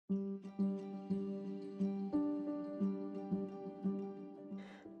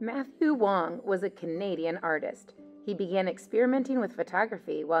Matthew Wong was a Canadian artist. He began experimenting with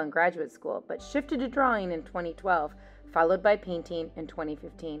photography while in graduate school, but shifted to drawing in 2012, followed by painting in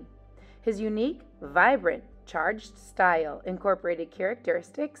 2015. His unique, vibrant, charged style incorporated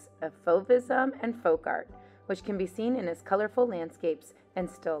characteristics of Fauvism and folk art, which can be seen in his colorful landscapes and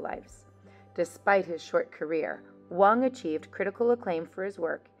still lifes. Despite his short career, Wong achieved critical acclaim for his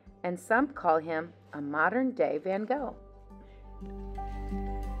work, and some call him a modern-day Van Gogh.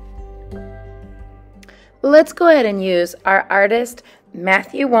 Let's go ahead and use our artist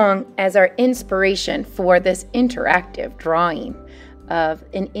Matthew Wong as our inspiration for this interactive drawing of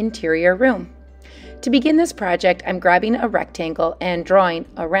an interior room. To begin this project, I'm grabbing a rectangle and drawing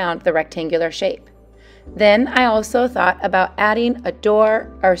around the rectangular shape. Then I also thought about adding a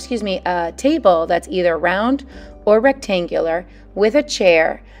table that's either round or rectangular with a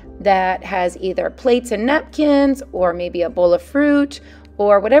chair that has either plates and napkins or maybe a bowl of fruit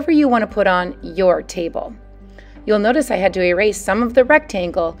or whatever you want to put on your table. You'll notice I had to erase some of the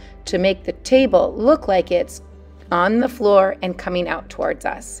rectangle to make the table look like it's on the floor and coming out towards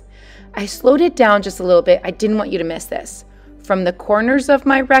us. I slowed it down just a little bit. I didn't want you to miss this. From the corners of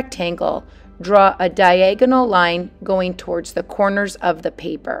my rectangle, draw a diagonal line going towards the corners of the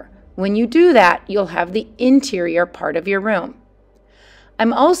paper. When you do that, you'll have the interior part of your room.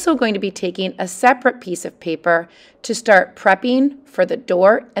 I'm also going to be taking a separate piece of paper to start prepping for the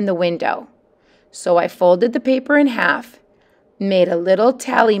door and the window. So I folded the paper in half, made a little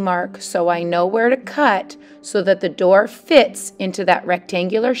tally mark so I know where to cut so that the door fits into that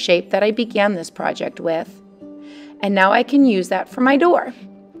rectangular shape that I began this project with. And now I can use that for my door.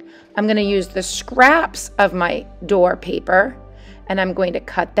 I'm going to use the scraps of my door paper, and I'm going to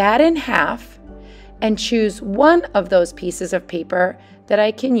cut that in half and choose one of those pieces of paper that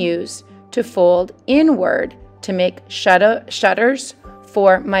I can use to fold inward to make shutters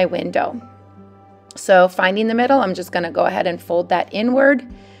for my window. So finding the middle, I'm just going to go ahead and fold that inward,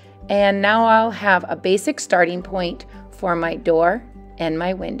 and now I'll have a basic starting point for my door and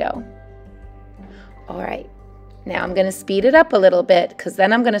my window. All right, now I'm going to speed it up a little bit because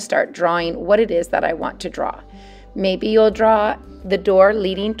then I'm going to start drawing what it is that I want to draw. Maybe you'll draw the door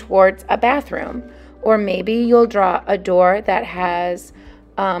leading towards a bathroom, or maybe you'll draw a door that has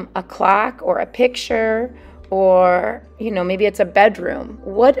a clock or a picture, or maybe it's a bedroom.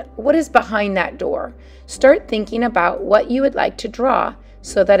 What is behind that door? Start thinking about what you would like to draw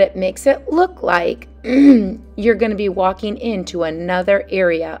so that it makes it look like you're going to be walking into another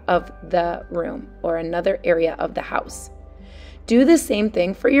area of the room or another area of the house. Do the same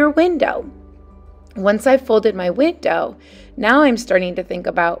thing for your window. Once I've folded my window, now I'm starting to think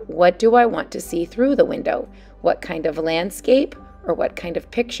about what do I want to see through the window? What kind of landscape or what kind of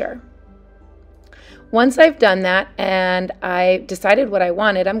picture? Once I've done that and I decided what I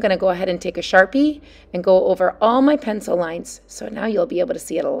wanted, I'm going to go ahead and take a Sharpie and go over all my pencil lines. So now you'll be able to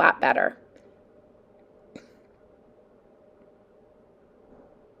see it a lot better.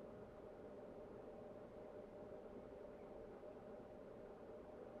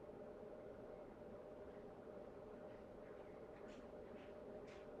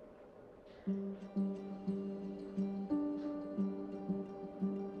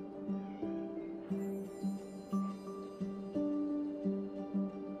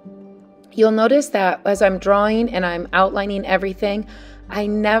 You'll notice that as I'm drawing and I'm outlining everything, I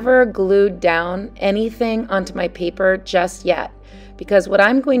never glued down anything onto my paper just yet, because what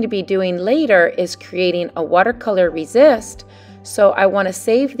I'm going to be doing later is creating a watercolor resist, so I want to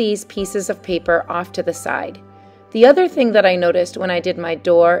save these pieces of paper off to the side. The other thing that I noticed when I did my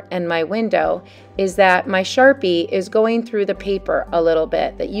door and my window is that my Sharpie is going through the paper a little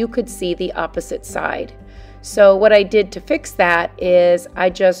bit, that you could see the opposite side. So what I did to fix that is I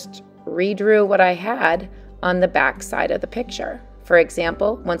just redrew what I had on the back side of the picture. For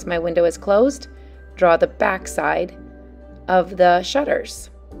example, once my window is closed, draw the back side of the shutters.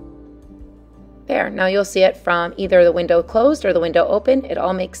 There, now you'll see it from either the window closed or the window open. It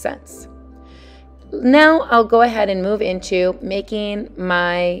all makes sense. Now I'll go ahead and move into making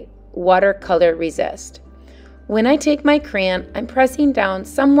my watercolor resist. When I take my crayon, I'm pressing down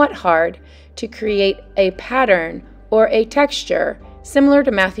somewhat hard to create a pattern or a texture similar to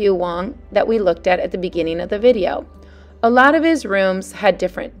Matthew Wong that we looked at the beginning of the video. A lot of his rooms had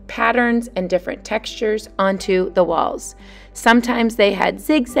different patterns and different textures onto the walls. Sometimes they had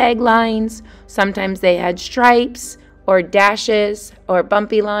zigzag lines, sometimes they had stripes or dashes or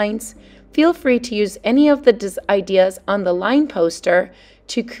bumpy lines. Feel free to use any of the ideas on the line poster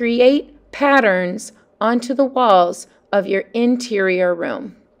to create patterns onto the walls of your interior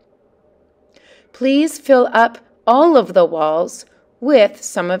room. Please fill up all of the walls with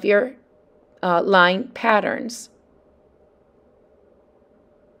some of your line patterns.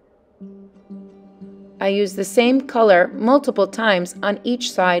 I use the same color multiple times on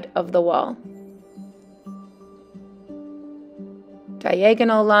each side of the wall.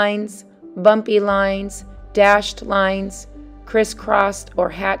 Diagonal lines, bumpy lines, dashed lines, crisscrossed or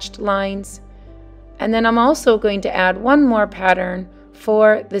hatched lines. And then I'm also going to add one more pattern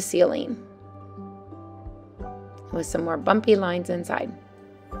for the ceiling with some more bumpy lines inside.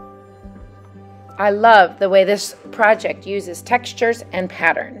 I love the way this project uses textures and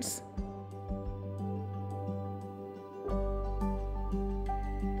patterns.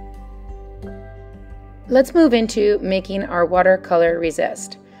 Let's move into making our watercolor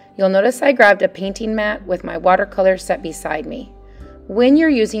resist. You'll notice I grabbed a painting mat with my watercolor set beside me. When you're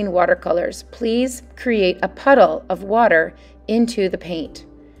using watercolors, please create a puddle of water into the paint,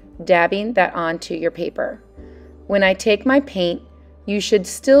 dabbing that onto your paper. When I take my paint, you should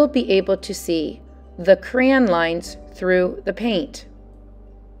still be able to see the crayon lines through the paint.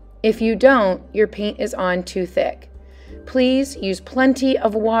 If you don't, your paint is on too thick. Please use plenty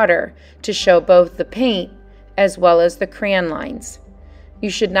of water to show both the paint as well as the crayon lines. You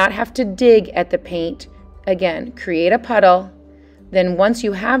should not have to dig at the paint. Again, create a puddle. Then once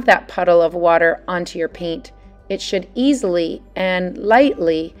you have that puddle of water onto your paint, it should easily and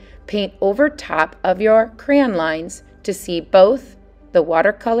lightly paint over top of your crayon lines to see both the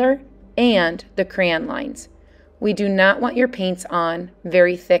watercolor and the crayon lines. We do not want your paints on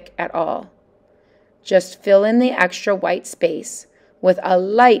very thick at all. Just fill in the extra white space with a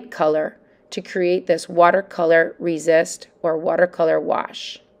light color to create this watercolor resist or watercolor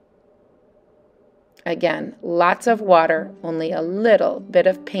wash. Again, lots of water, only a little bit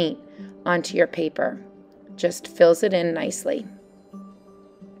of paint onto your paper. Just fills it in nicely.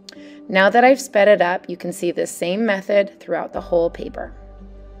 Now that I've sped it up, you can see the same method throughout the whole paper.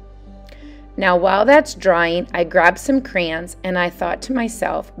 Now while that's drying, I grabbed some crayons and I thought to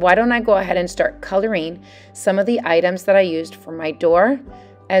myself, why don't I go ahead and start coloring some of the items that I used for my door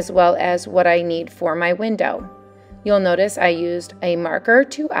as well as what I need for my window. You'll notice I used a marker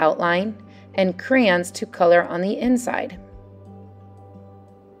to outline and crayons to color on the inside.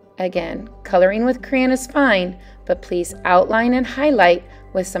 Again, coloring with crayon is fine, but please outline and highlight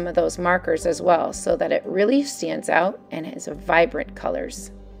with some of those markers as well so that it really stands out and has vibrant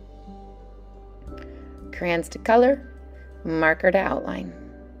colors. Crayons to color, marker to outline.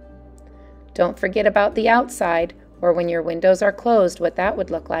 Don't forget about the outside or when your windows are closed, what that would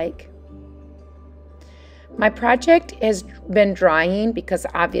look like. My project has been drying because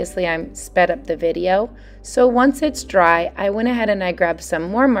obviously I'm sped up the video. So once it's dry, I went ahead and I grabbed some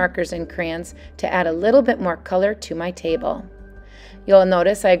more markers and crayons to add a little bit more color to my table. You'll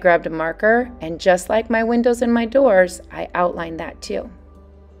notice I grabbed a marker and just like my windows and my doors, I outlined that too.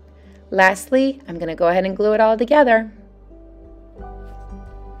 Lastly, I'm going to go ahead and glue it all together.